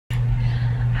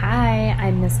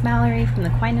I'm Miss Mallory from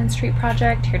the Quine Street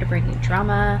Project, here to bring you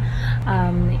drama.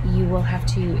 You will have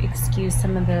to excuse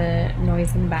some of the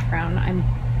noise in the background. I'm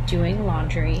doing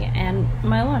laundry, and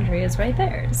my laundry is right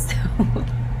there, so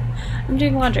I'm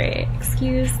doing laundry.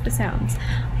 Excuse the sounds.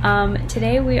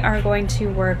 Today we are going to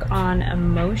work on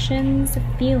emotions,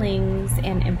 feelings,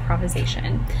 and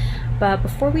improvisation. But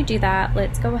before we do that,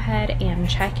 let's go ahead and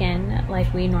check in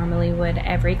like we normally would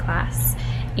every class.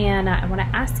 And I want to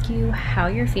ask you how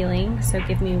you're feeling. So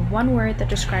give me one word that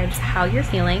describes how you're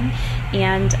feeling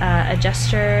and a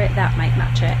gesture that might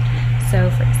match it.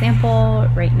 So for example,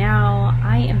 right now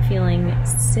I am feeling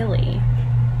silly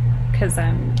because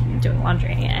I'm doing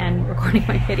laundry and recording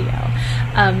my video.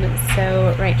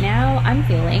 So right now I'm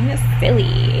feeling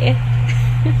silly.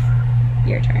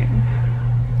 Your turn.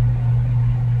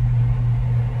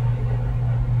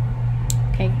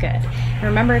 Okay, good.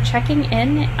 Remember, checking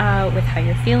in with how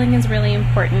you're feeling is really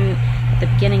important at the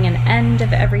beginning and end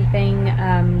of everything,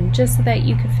 just so that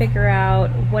you can figure out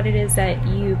what it is that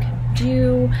you can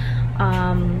do,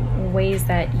 ways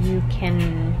that you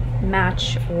can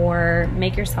match or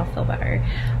make yourself feel better.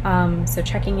 So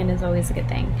checking in is always a good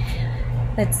thing.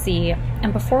 Let's see,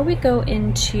 and before we go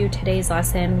into today's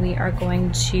lesson, we are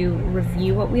going to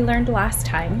review what we learned last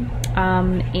time,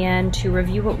 and to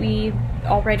review what we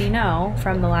already know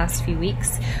from the last few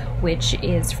weeks, which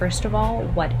is, first of all,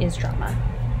 what is drama?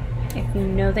 If you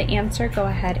know the answer, go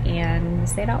ahead and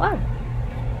say it out loud.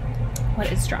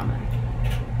 What is drama?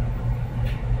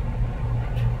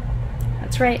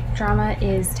 That's right, drama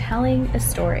is telling a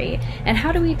story. And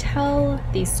how do we tell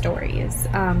these stories?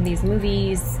 These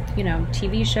movies, you know,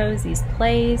 TV shows, these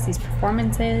plays, these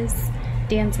performances,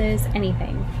 dances,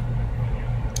 anything.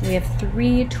 We have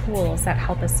 3 tools that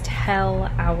help us tell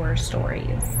our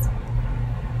stories.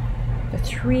 The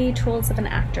 3 tools of an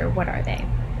actor, what are they?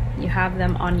 You have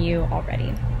them on you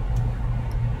already.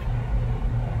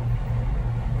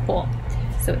 Cool.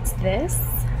 So it's this,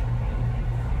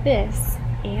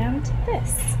 and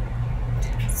this.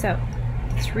 So,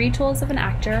 the 3 tools of an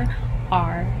actor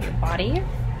are your body,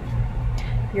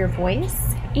 your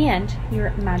voice, and your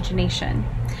imagination.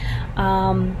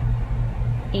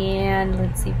 And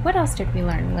let's see, what else did we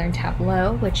learn? We learned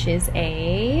tableau, which is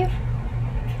a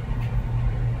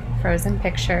frozen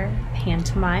picture,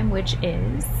 pantomime, which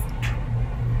is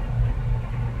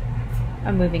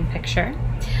a moving picture.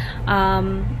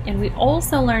 And we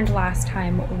also learned last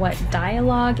time what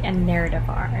dialogue and narrative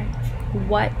are.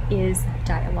 What is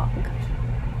dialogue?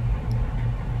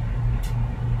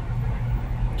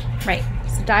 Right,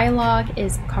 so dialogue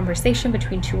is conversation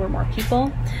between 2 or more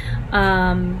people.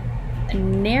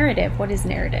 Narrative, what is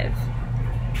narrative?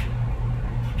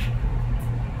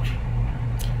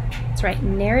 That's right,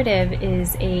 narrative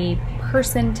is a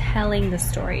person telling the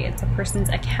story. It's a person's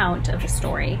account of a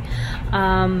story.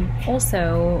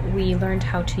 Also, we learned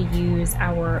how to use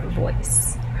our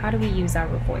voice. How do we use our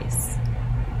voice?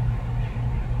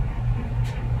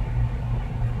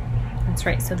 That's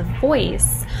right, so the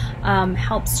voice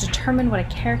helps determine what a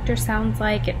character sounds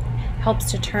like. It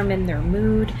helps determine their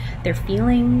mood, their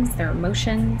feelings, their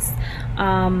emotions,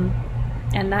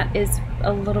 and that is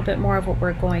a little bit more of what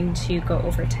we're going to go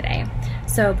over today.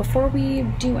 So before we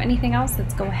do anything else,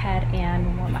 let's go ahead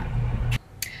and warm up.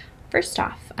 First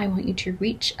off, I want you to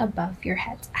reach above your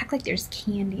heads. Act like there's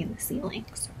candy in the ceiling.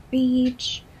 So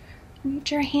reach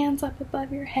your hands up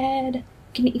above your head. You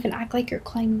can even act like you're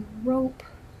climbing a rope.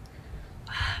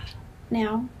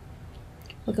 Now,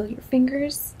 wiggle your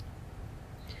fingers.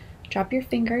 Drop your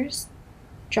fingers,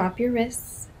 drop your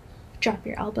wrists, drop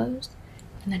your elbows,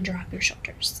 and then drop your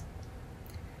shoulders.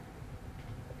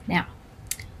 Now,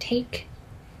 take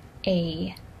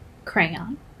a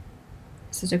crayon.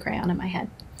 This is a crayon in my head.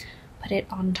 Put it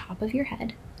on top of your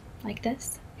head, like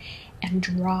this, and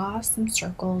draw some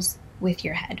circles with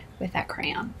your head, with that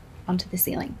crayon, onto the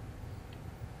ceiling.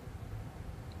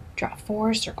 Draw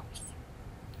 4 circles.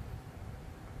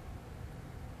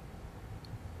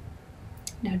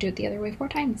 Now do it the other way 4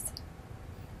 times.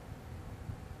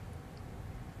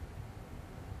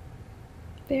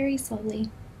 Very slowly.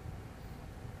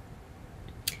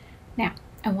 Now,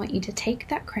 I want you to take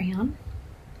that crayon,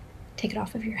 take it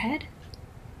off of your head,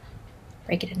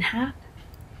 break it in half,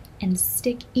 and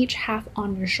stick each half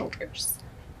on your shoulders.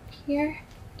 Here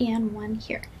and 1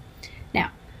 here.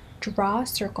 Now, draw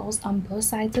circles on both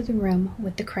sides of the room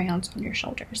with the crayons on your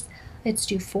shoulders. Let's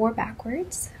do 4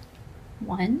 backwards.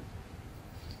 1,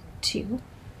 2,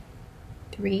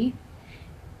 3,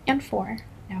 and 4.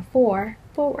 Now 4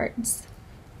 forwards.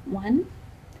 1,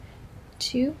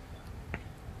 2,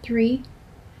 3,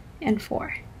 and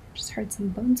 4. Just heard some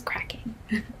bones cracking.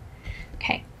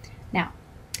 Okay, now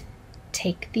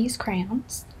take these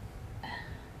crayons,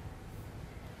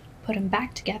 put them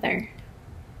back together.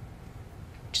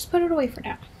 Just put it away for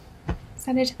now.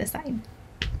 Set it to the side.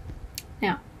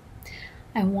 Now,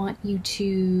 I want you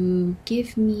to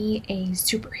give me a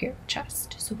superhero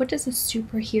chest. So what does a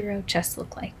superhero chest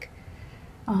look like?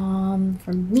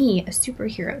 For me, a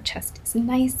superhero chest is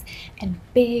nice and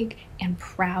big and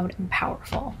proud and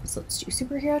powerful. So let's do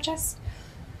superhero chest.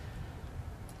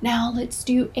 Now let's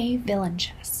do a villain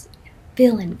chest.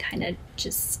 Villain kind of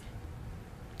just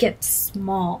gets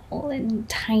small and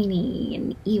tiny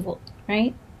and evil,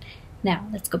 right? Now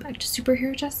let's go back to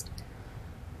superhero chest.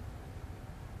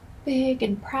 Big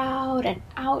and proud and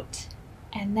out,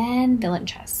 and then villain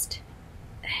chest.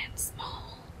 And small.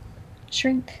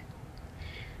 Shrink.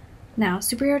 Now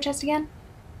superhero chest again.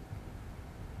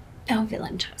 Now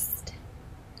villain chest.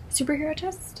 Superhero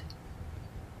chest.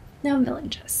 Now villain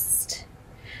chest.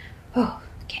 Oh,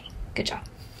 okay, good job.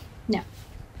 Now,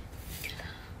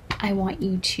 I want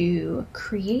you to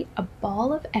create a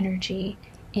ball of energy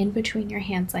in between your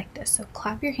hands like this. So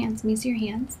clap your hands, use your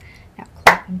hands. Now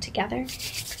clap them together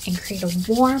and create a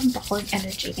warm ball of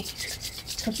energy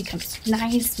until it becomes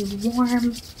nice and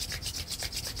warm.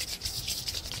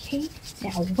 Okay,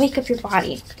 now wake up your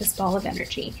body with this ball of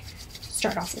energy.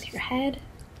 Start off with your head,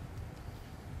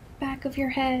 back of your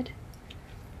head,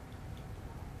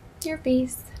 your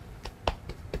face,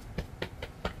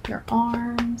 your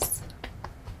arms,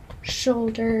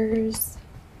 shoulders.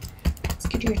 Let's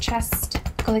go to your chest.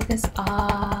 Go like this.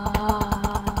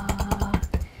 Ah.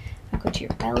 Now go to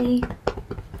your belly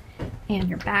and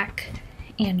your back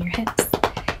and your hips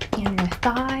and your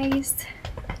thighs.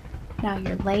 Now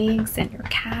your legs and your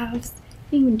calves,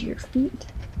 even to your feet.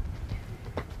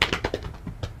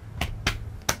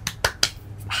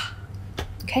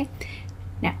 Okay,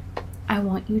 now I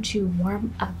want you to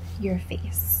warm up your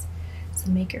face. So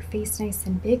make your face nice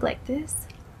and big like this.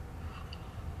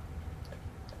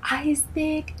 Eyes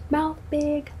big, mouth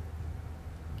big.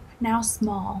 Now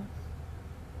small.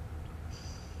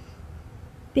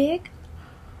 Big.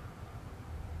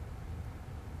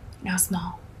 Now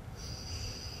small.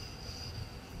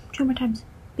 2 more times.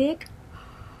 Big.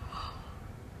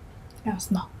 Now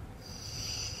small.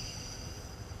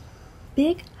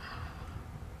 Big.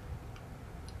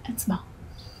 And small.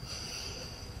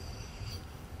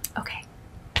 Okay.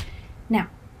 Now,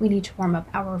 we need to warm up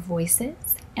our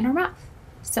voices and our mouth.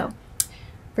 So,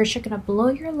 first you're going to blow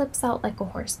your lips out like a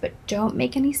horse, but don't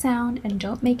make any sound and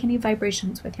don't make any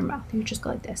vibrations with your mouth. You just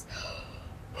go like this.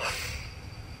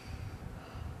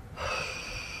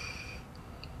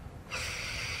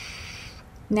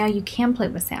 Now you can play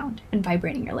with sound and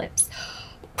vibrating your lips.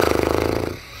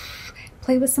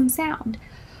 Play with some sound.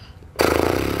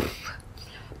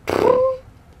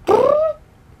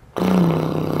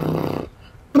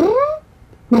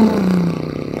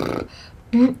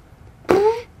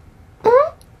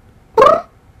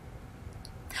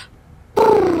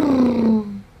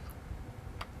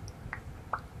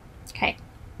 Okay,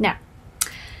 now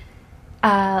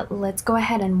let's go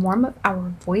ahead and warm up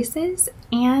our voices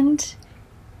and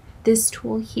this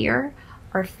tool here,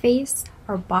 our face,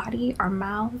 our body, our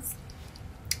mouths.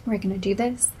 We're going to do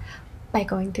this by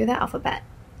going through the alphabet.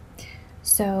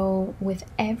 So with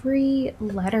every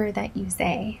letter that you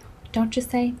say, don't just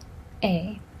say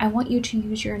A. I want you to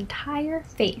use your entire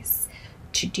face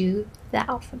to do the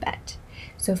alphabet.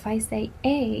 So if I say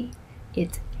A,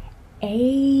 it's A.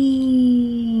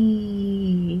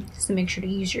 So make sure to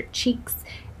use your cheeks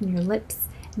and your lips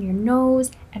and your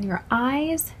nose and your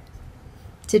eyes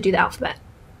to do the alphabet.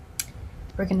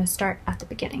 We're going to start at the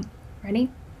beginning. Ready?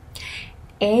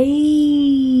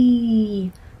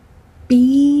 A,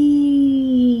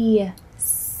 B,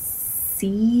 C,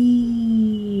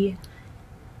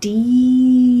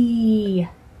 D,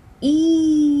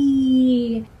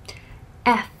 E,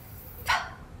 F,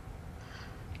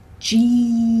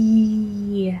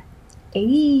 G,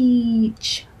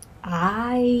 H,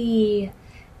 I,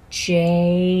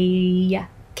 J,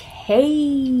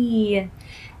 K,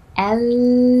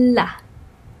 L,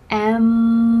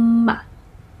 M,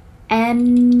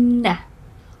 N,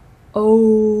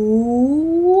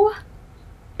 O,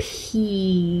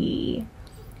 P,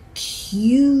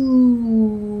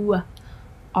 Q,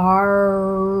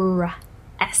 R,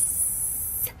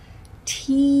 S,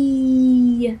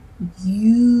 T,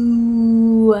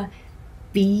 U,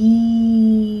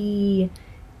 V,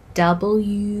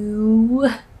 W,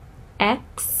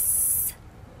 X,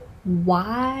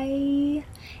 Y,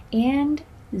 and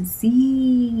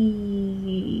Z.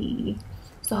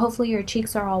 So hopefully your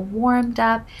cheeks are all warmed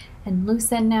up and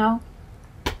loosened now.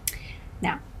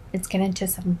 Now, let's get into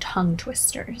some tongue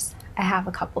twisters. I I have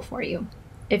a couple for you.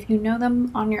 If you know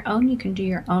them on your own, you can do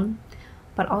your own,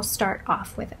 but I'll start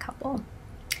off with a couple.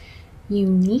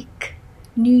 Unique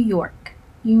New York.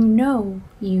 You know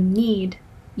you need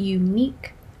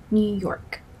unique New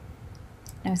York.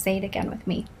 Now say it again with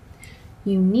me.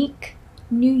 Unique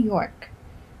New York.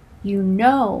 You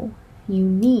know you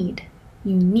need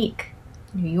unique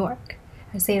New York.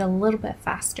 I say it a little bit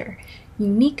faster.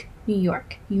 Unique New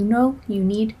York. You know you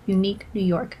need unique New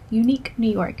York. Unique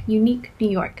New York. Unique New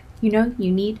York. You know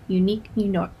you need unique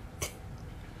New York.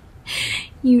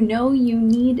 You know you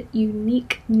need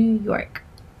unique New York.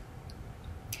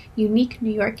 Unique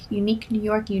New York. Unique New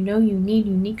York. You know you need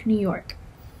unique New York.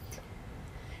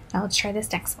 Now let's try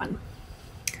this next one.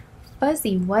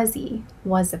 Fuzzy Wuzzy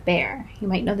was a bear. You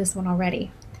might know this one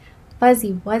already.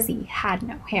 Fuzzy Wuzzy had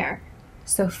no hair.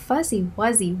 So Fuzzy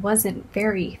Wuzzy wasn't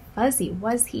very fuzzy,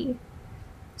 was he?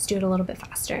 Let's do it a little bit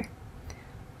faster.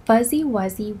 Fuzzy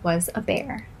Wuzzy was a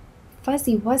bear.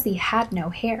 Fuzzy Wuzzy had no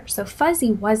hair. So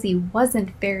Fuzzy Wuzzy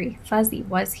wasn't very fuzzy,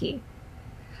 was he?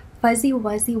 Fuzzy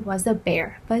Wuzzy was a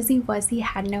bear. Fuzzy Wuzzy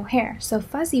had no hair. So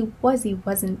Fuzzy Wuzzy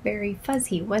wasn't very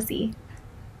fuzzy, was he?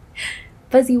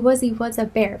 Fuzzy Wuzzy was a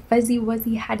bear. Fuzzy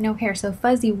Wuzzy had no hair. So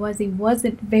Fuzzy Wuzzy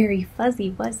wasn't very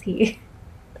fuzzy, was he?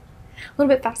 A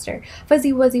little bit faster.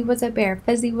 Fuzzy Wuzzy was a bear.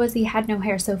 Fuzzy Wuzzy had no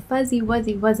hair. So Fuzzy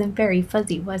Wuzzy wasn't very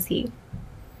fuzzy, was he?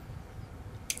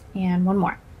 And one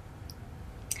more.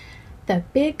 The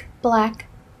big black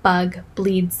bug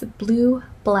bleeds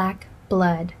blue-black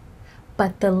blood,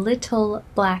 but the little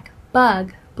black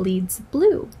bug bleeds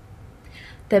blue.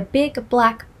 The big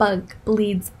black bug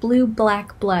bleeds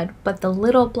blue-black blood, but the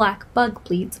little black bug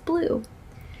bleeds blue.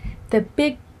 The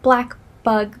big black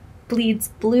bug bleeds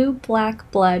blue-black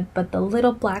blood, but the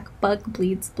little black bug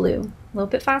bleeds blue. A little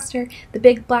bit faster. The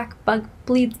big black bug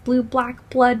bleeds blue-black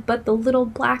blood, but the little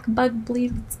black bug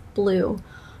bleeds blue.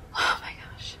 Oh my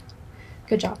gosh.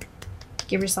 Good job.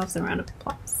 Give yourselves a round of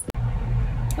applause.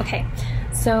 Okay,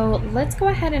 so let's go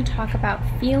ahead and talk about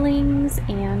feelings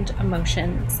and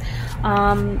emotions.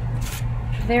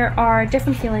 There are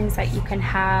different feelings that you can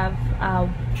have.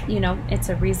 It's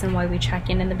a reason why we check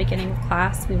in the beginning of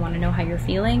class. We want to know how you're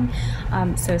feeling.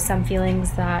 So some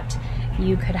feelings that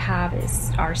you could have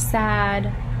are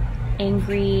sad,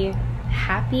 angry,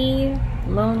 happy,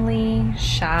 lonely,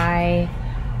 shy,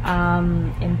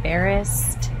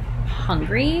 embarrassed,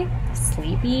 hungry,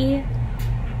 sleepy,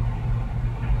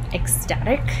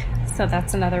 ecstatic. So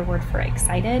that's another word for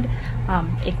excited.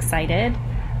 Excited.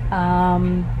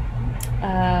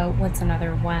 What's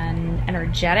another one?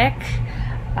 Energetic,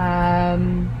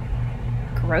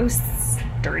 gross,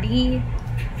 dirty,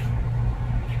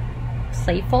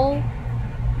 playful.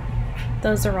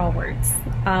 Those are all words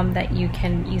that you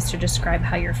can use to describe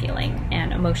how you're feeling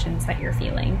and emotions that you're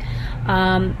feeling.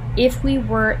 If we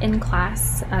were in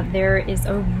class, there is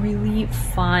a really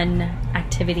fun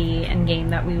activity and game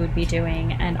that we would be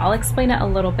doing, and I'll explain it a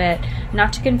little bit,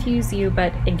 not to confuse you,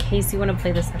 but in case you want to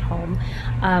play this at home.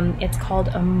 It's called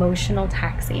emotional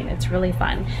taxiing. It's really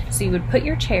fun. So you would put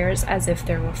your chairs as if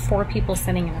there were 4 people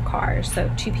sitting in a car,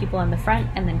 so 2 people in the front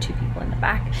and then 2 people in the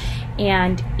back,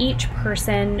 and each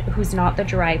person who's not the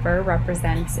driver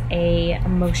represents a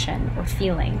emotion or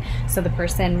feeling. So the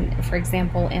person, for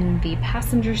example, in the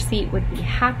passenger seat would be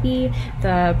happy,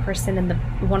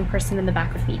 one person in the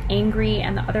back would be angry,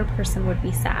 and the other person would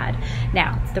be sad.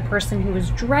 Now, the person who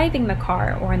was driving the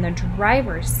car or in the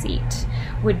driver's seat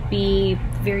would be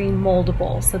very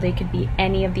moldable, so they could be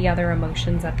any of the other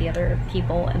emotions that the other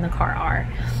people in the car are.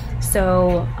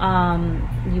 So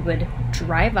you would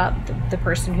drive up, the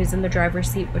person who's in the driver's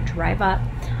seat would drive up.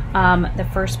 The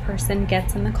first person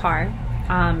gets in the car.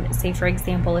 Say, for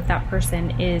example, if that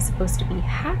person is supposed to be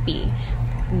happy,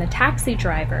 then the taxi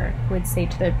driver would say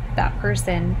to that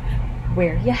person,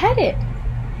 "Where you headed?"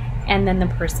 And then the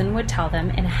person would tell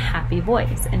them in a happy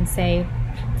voice and say,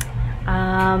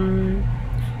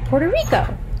 "Puerto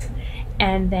Rico."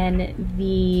 And then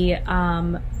the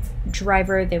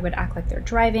driver, they would act like they're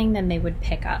driving, then they would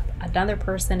pick up another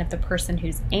person. If the person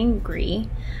who's angry,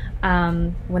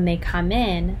 when they come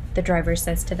in, the driver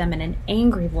says to them in an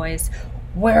angry voice,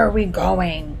 "Where are we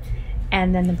going?"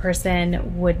 And then the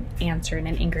person would answer in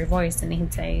an angry voice, and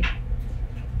he'd say,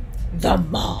 "The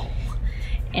mall."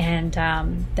 And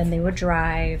then they would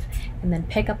drive and then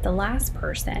pick up the last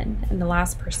person, and the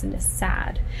last person is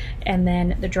sad. And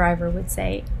then the driver would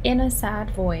say in a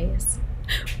sad voice,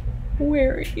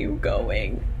 "Where are you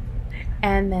going?"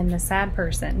 And then the sad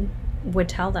person would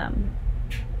tell them,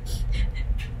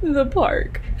 "The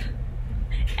park."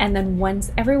 And then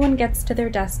once everyone gets to their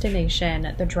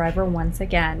destination, the driver once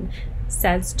again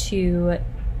says to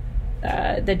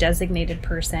the designated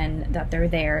person that they're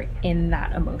there in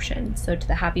that emotion. So to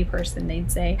the happy person,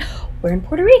 they'd say, "We're in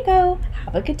Puerto Rico,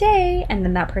 have a good day," and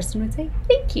then that person would say,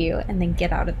 "Thank you," and then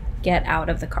get out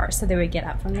of the car. So they would get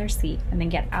up from their seat and then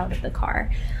get out of the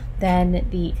car. Then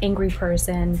the angry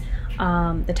person,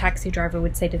 the taxi driver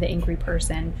would say to the angry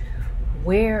person,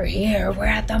 "We're here, we're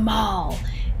at the mall."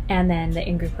 And then the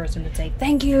angry person would say,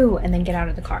 "Thank you," and then get out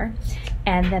of the car.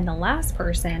 And then the last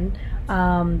person,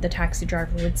 the taxi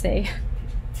driver would say,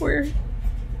 "We're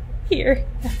here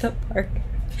at the park."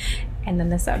 And then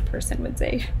the sad person would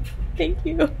say, "Thank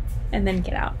you," and then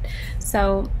get out.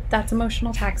 So that's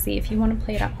Emotional Taxi. If you want to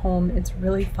play it at home, it's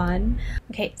really fun.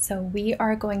 Okay, so we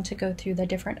are going to go through the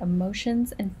different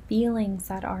emotions and feelings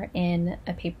that are in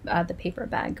the paper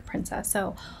bag princess.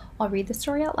 So I'll read the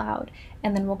story out loud,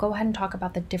 and then we'll go ahead and talk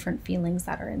about the different feelings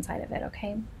that are inside of it,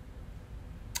 okay?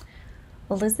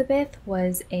 Elizabeth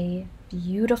was a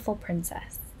beautiful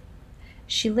princess.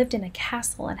 She lived in a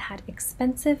castle and had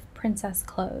expensive princess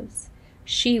clothes.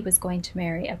 She was going to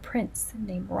marry a prince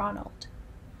named Ronald.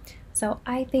 So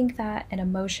I think that an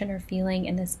emotion or feeling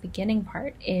in this beginning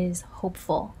part is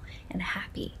hopeful and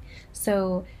happy.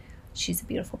 So she's a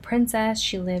beautiful princess.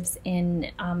 She lives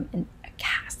in a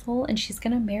castle, and she's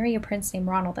going to marry a prince named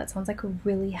Ronald. That sounds like a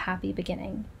really happy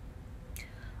beginning.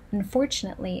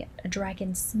 Unfortunately, a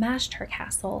dragon smashed her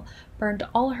castle, burned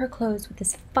all her clothes with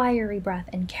his fiery breath,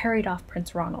 and carried off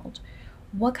Prince Ronald.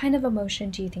 What kind of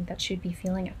emotion do you think that she'd be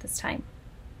feeling at this time?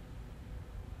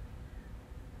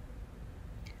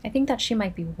 I think that she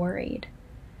might be worried.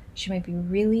 She might be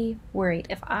really worried.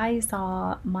 If I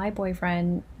saw my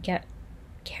boyfriend get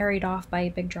carried off by a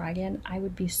big dragon, I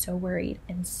would be so worried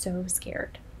and so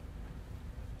scared.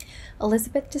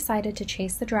 Elizabeth decided to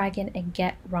chase the dragon and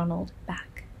get Ronald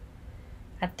back.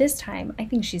 At this time, I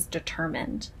think she's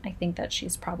determined. I think that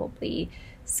she's probably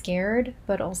scared,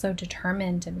 but also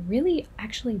determined and really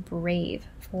actually brave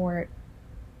for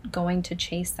going to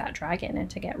chase that dragon and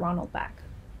to get Ronald back.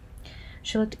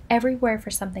 She looked everywhere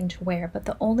for something to wear, but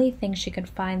the only thing she could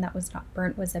find that was not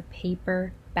burnt was a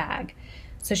paper bag.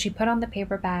 So she put on the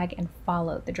paper bag and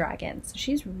followed the dragon. So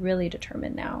she's really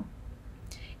determined now.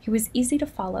 He was easy to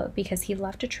follow because he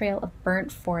left a trail of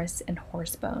burnt forests and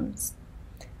horse bones.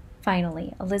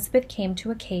 Finally, Elizabeth came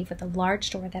to a cave with a large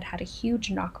door that had a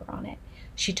huge knocker on it.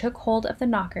 She took hold of the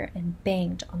knocker and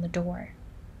banged on the door.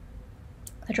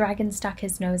 The dragon stuck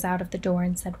his nose out of the door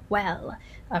and said, "Well,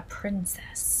 a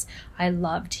princess. I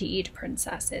love to eat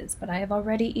princesses, but I have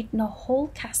already eaten a whole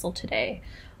castle today.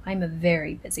 I'm a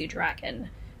very busy dragon.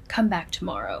 Come back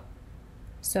tomorrow."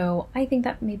 So I think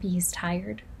that maybe he's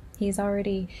tired. He's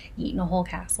already eaten a whole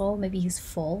castle. Maybe he's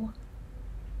full,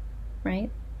 right?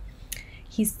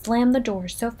 He slammed the door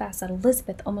so fast that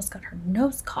Elizabeth almost got her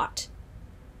nose caught.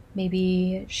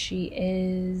 Maybe she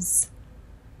is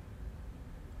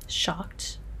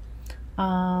shocked,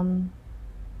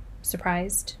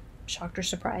 surprised, shocked or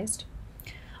surprised.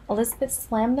 Elizabeth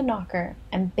slammed the knocker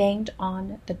and banged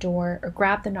on the door, or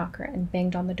grabbed the knocker and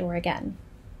banged on the door again.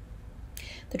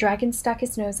 The dragon stuck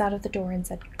his nose out of the door and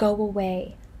said, "Go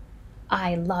away.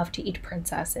 I love to eat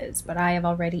princesses, but I have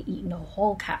already eaten a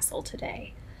whole castle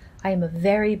today. I am a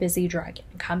very busy dragon.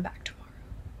 Come back tomorrow."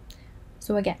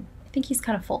 So again, I think he's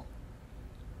kind of full.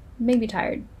 Maybe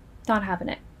tired. Not having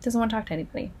it. Doesn't want to talk to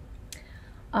anybody.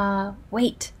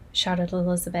 Wait, shouted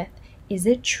Elizabeth. "Is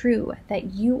it true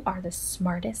that you are the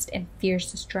smartest and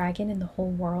fiercest dragon in the whole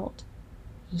world?"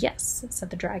 "Yes," said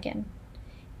the dragon.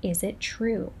 "Is it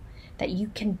true that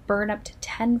you can burn up to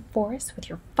 10 forests with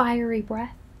your fiery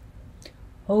breath?"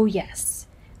 "Oh, yes,"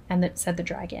 said the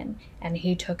dragon, and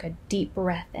he took a deep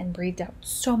breath and breathed out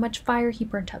so much fire he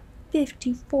burnt up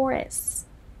 50 forests.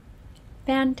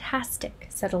 "Fantastic,"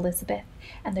 said Elizabeth,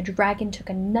 and the dragon took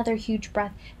another huge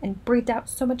breath and breathed out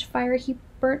so much fire he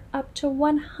burnt up to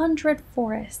 100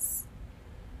 forests.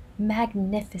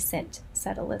 "Magnificent,"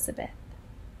 said Elizabeth.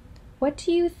 What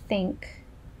do you think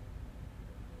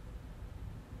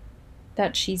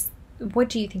she's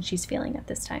feeling at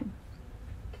this time?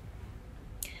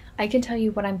 I can tell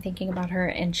you what I'm thinking about her,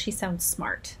 and she sounds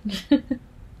smart.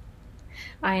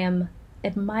 I am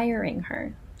admiring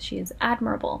her. She is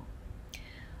admirable.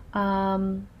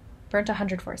 Burnt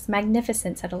 100 forests.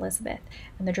 "Magnificent," said Elizabeth,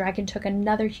 and the dragon took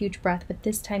another huge breath, but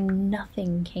this time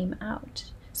nothing came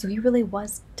out. So he really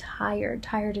was tired.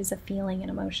 Tired is a feeling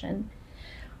and emotion.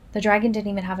 The dragon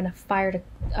didn't even have enough fire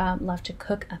left to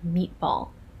cook a meatball.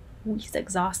 Ooh, he's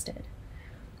exhausted.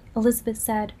 Elizabeth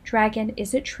said, "Dragon,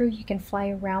 is it true you can fly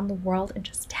around the world in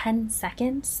just 10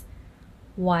 seconds?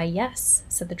 "Why, yes,"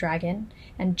 said the dragon,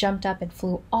 and jumped up and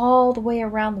flew all the way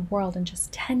around the world in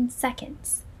just 10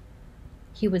 seconds.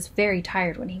 He was very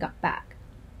tired when he got back,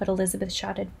 but Elizabeth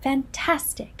shouted,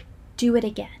 "Fantastic! Do it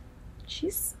again."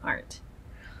 She's smart.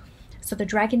 So the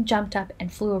dragon jumped up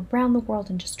and flew around the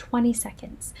world in just 20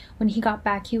 seconds. When he got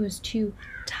back, he was too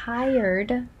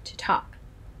tired to talk,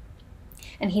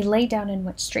 and he lay down and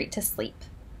went straight to sleep.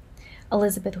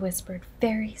 Elizabeth whispered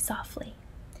very softly,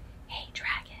 "Hey,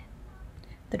 dragon."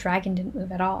 The dragon didn't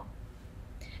move at all.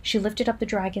 She lifted up the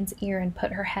dragon's ear and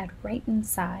put her head right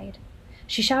inside.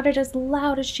 She shouted as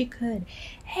loud as she could,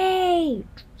 "Hey,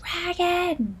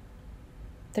 dragon!"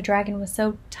 The dragon was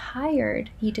so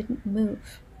tired he didn't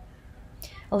move.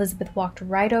 Elizabeth walked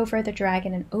right over the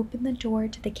dragon and opened the door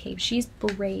to the cave. She's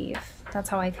brave. That's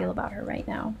how I feel about her right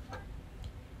now.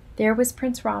 There was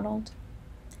Prince Ronald.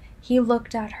 He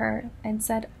looked at her and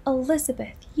said,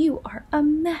 "Elizabeth, you are a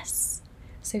mess."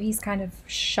 So he's kind of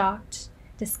shocked,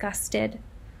 disgusted.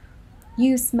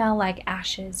 "You smell like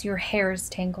ashes, your hair is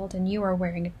tangled, and you are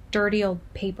wearing a dirty old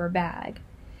paper bag.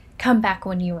 Come back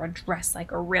when you are dressed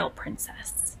like a real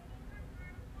princess."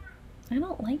 I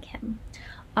don't like him.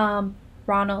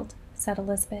 "Ronald," said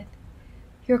Elizabeth,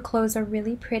 "your clothes are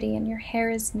really pretty and your hair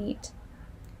is neat.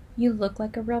 You look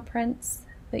like a real prince,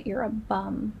 but you're a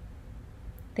bum."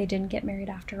 They didn't get married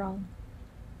after all.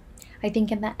 I think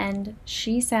in the end,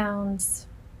 she sounds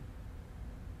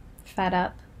fed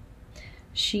up.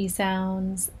 She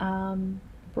sounds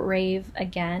brave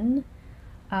again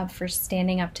for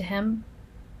standing up to him.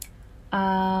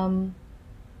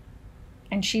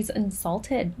 And she's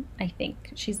insulted, I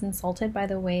think. She's insulted by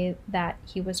the way that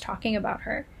he was talking about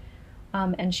her.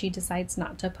 And she decides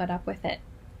not to put up with it.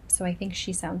 So I think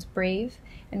she sounds brave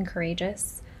and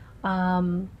courageous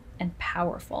and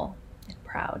powerful and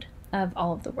proud of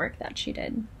all of the work that she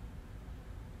did.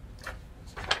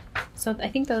 So I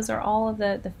think those are all of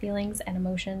the feelings and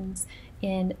emotions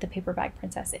in The Paper Bag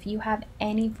Princess. If you have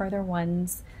any further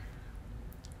ones,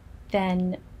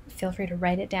 then feel free to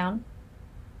write it down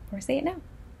or say it now.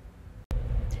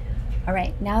 All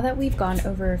right, now that we've gone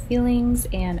over feelings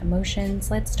and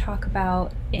emotions, let's talk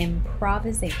about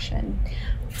improvisation.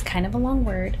 It's kind of a long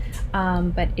word,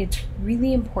 but it's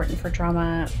really important for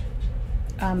drama,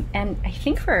 and I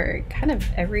think for kind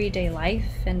of everyday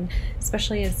life, and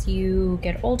especially as you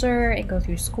get older and go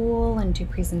through school and do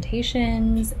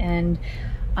presentations and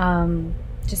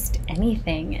just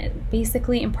anything.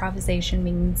 Basically, improvisation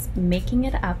means making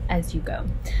it up as you go.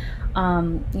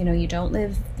 You don't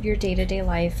live your day-to-day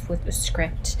life with a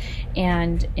script,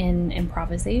 and in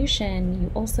improvisation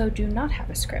you also do not have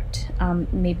a script.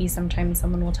 Maybe sometimes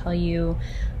someone will tell you,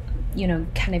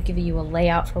 kind of give you a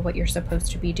layout for what you're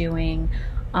supposed to be doing,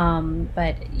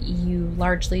 but you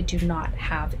largely do not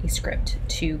have a script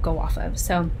to go off of.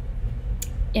 So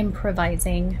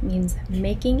improvising means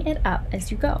making it up as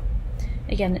you go.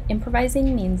 Again,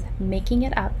 improvising means making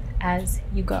it up as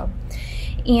you go.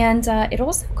 And it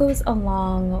also goes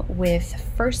along with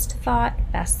first thought,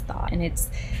 best thought, and it's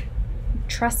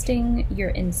trusting your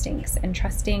instincts and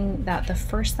trusting that the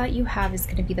first thought you have is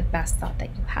going to be the best thought that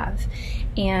you have.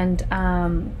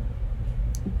 And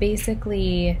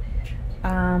basically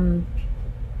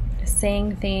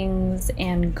saying things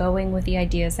and going with the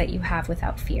ideas that you have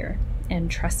without fear,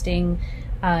 and trusting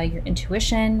your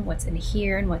intuition, what's in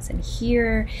here and what's in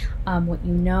here, what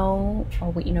you know,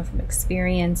 or what you know from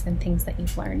experience and things that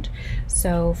you've learned.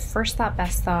 So first thought,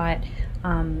 best thought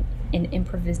in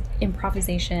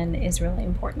improvisation is really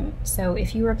important. So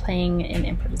if you were playing an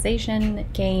improvisation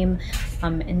game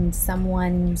and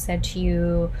someone said to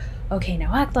you, "Okay,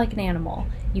 now act like an animal,"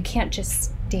 you can't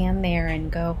just stand there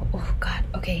and go, "Oh God,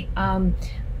 okay,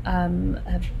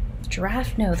 a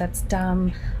giraffe? No, that's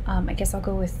dumb. I guess I'll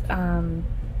go with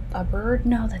a bird?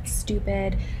 No, that's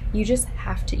stupid." You just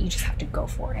have to go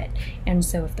for it. And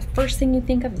so if the first thing you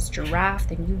think of is giraffe,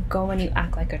 then you go and you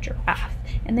act like a giraffe,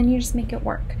 and then you just make it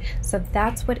work. So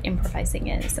that's what improvising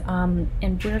is.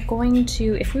 And we're going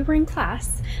to, if we were in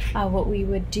class, what we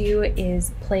would do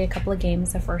is play a couple of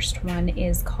games. The first one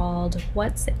is called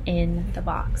What's in the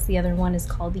Box. The other one is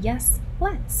called Yes,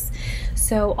 Let's.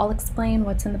 So I'll explain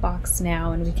what's in the box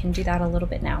now, and we can do that a little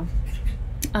bit now.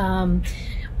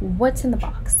 What's in the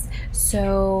box?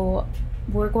 So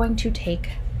we're going to take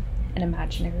an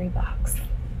imaginary box.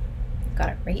 Got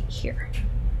it right here.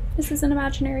 This is an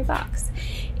imaginary box.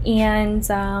 And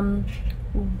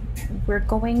we're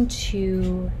going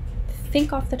to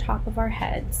think off the top of our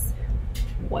heads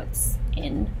what's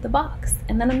in the box.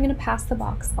 And then I'm going to pass the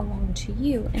box along to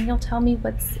you, and you'll tell me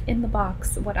what's in the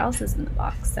box, what else is in the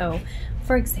box. So,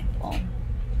 for example,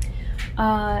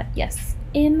 yes,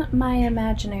 in my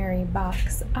imaginary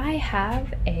box, I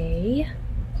have a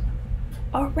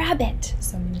rabbit.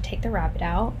 So I'm going to take the rabbit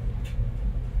out.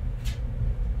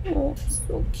 Oh,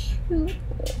 so cute.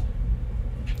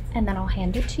 And then I'll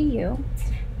hand it to you.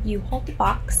 You hold the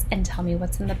box and tell me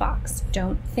what's in the box.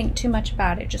 Don't think too much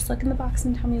about it. Just look in the box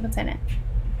and tell me what's in it.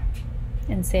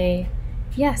 And say,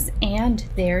 yes, and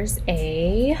there's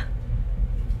a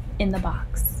in the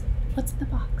box. What's in the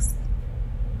box?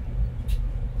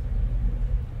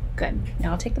 Good.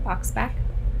 Now I'll take the box back.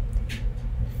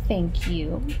 Thank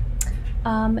you.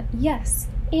 Yes,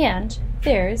 and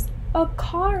there's a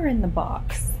car in the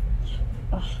box.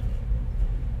 Ugh.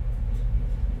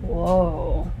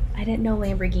 Whoa. I didn't know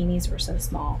Lamborghinis were so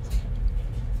small.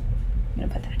 I'm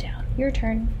gonna put that down. Your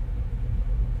turn.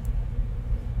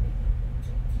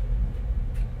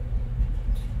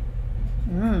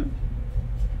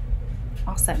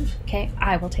 Awesome. Okay,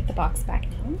 I will take the box back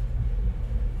now.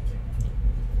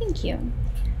 Thank you.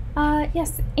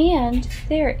 Yes, and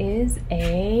there is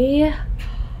a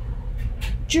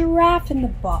giraffe in the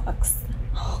box.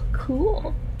 Oh,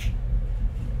 cool.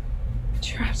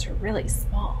 Giraffes are really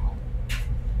small.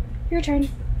 Your turn.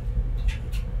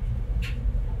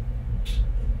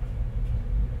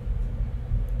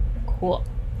 Cool.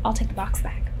 I'll take the box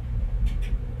back.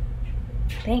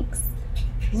 Thanks.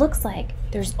 Looks like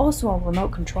there's also a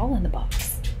remote control in the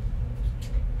box.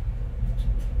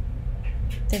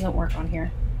 Doesn't work on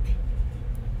here.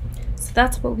 So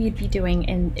that's what we'd be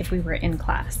doing if we were in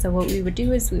class. So what we would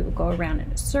do is we would go around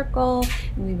in a circle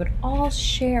and we would all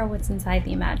share what's inside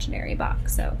the imaginary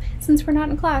box. So since we're not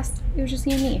in class, it was just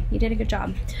you and me. You did a good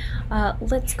job.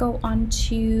 Let's go on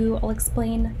to, I'll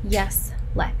explain Yes,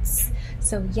 Let's.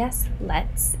 So Yes,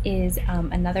 Let's is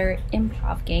another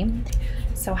improv game.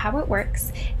 So how it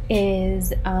works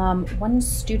is one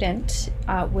student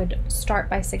would start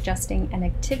by suggesting an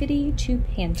activity to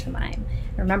pantomime.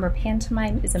 Remember,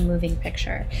 pantomime is a moving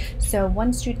picture. So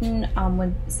one student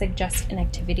would suggest an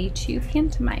activity to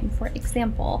pantomime. For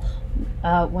example,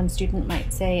 one student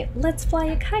might say, let's fly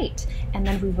a kite. And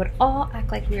then we would all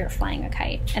act like we were flying a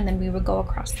kite. And then we would go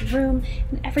across the room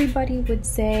and everybody would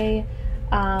say,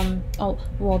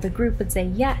 the group would say,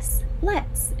 yes,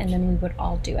 let's, and then we would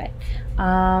all do it.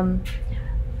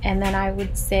 And then I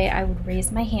would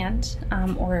raise my hand,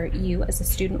 or you as a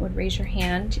student would raise your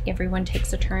hand. Everyone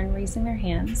takes a turn raising their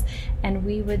hands, and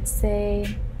we would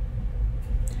say,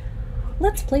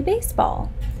 let's play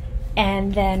baseball.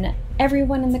 And then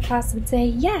everyone in the class would say,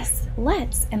 yes,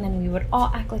 let's, and then we would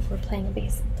all act like we're playing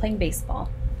baseball.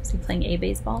 So playing a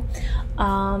baseball.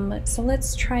 So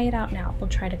let's try it out now. We'll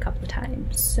try it a couple of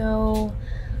times. So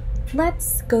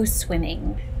let's go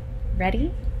swimming.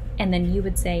 Ready? And then you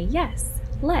would say, yes,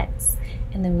 let's.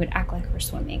 And then we would act like we're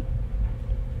swimming.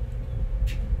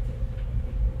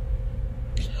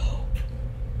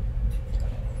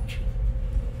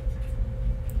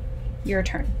 Your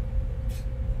turn.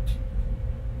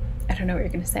 I don't know what you're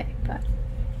going to say, but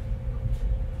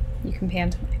you can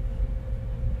pantomime.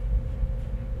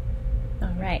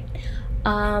 All right,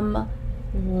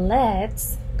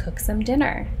 let's cook some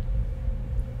dinner.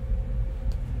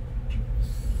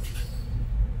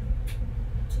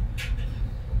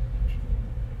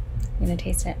 I'm gonna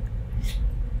taste it.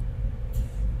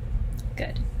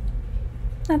 Good.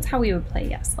 That's how we would play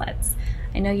Yes, Let's.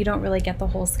 I know you don't really get the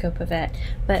whole scope of it,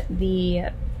 but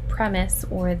the premise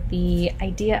or the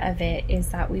idea of it is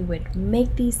that we would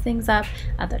make these things up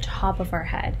at the top of our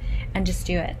head and just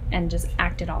do it and just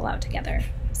act it all out together.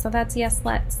 So that's Yes,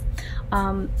 Let's.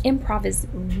 Improv is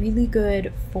really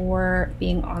good for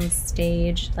being on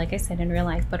stage, like I said, in real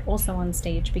life, but also on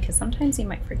stage because sometimes you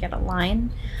might forget a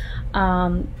line.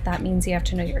 That means you have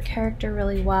to know your character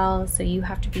really well, so you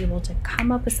have to be able to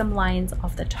come up with some lines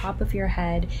off the top of your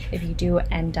head if you do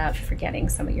end up forgetting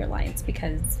some of your lines,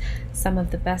 because some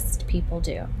of the best people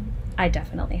do. I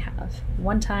definitely have.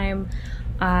 One time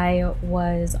I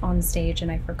was on stage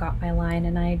and I forgot my line,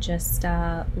 and I just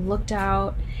looked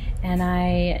out and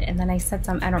then I said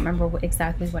something. I don't remember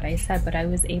exactly what I said, but I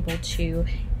was able to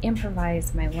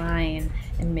improvise my line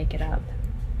and make it up.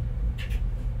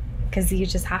 Because you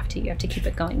just have to. You have to keep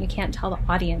it going. You can't tell the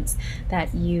audience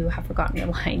that you have forgotten your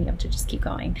line. You have to just keep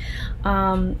going.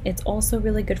 It's also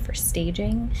really good for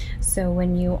staging. So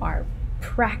when you are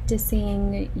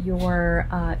practicing your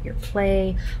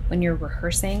play, when you're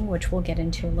rehearsing, which we'll get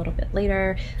into a little bit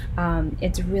later,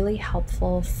 it's really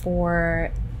helpful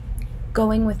for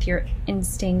going with your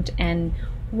instinct and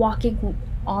walking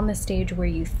on the stage where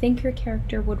you think your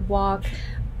character would walk,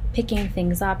 picking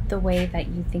things up the way that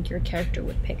you think your character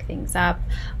would pick things up,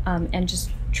 and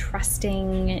just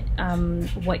trusting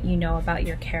what you know about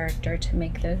your character to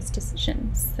make those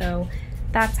decisions. So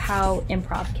that's how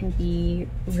improv can be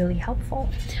really helpful.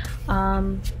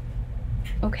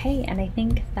 Okay, and I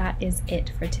think that is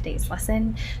it for today's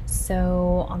lesson.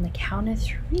 So on the count of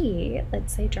 3,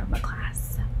 let's say drama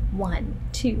class. 1,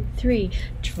 2, 3,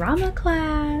 drama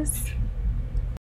class.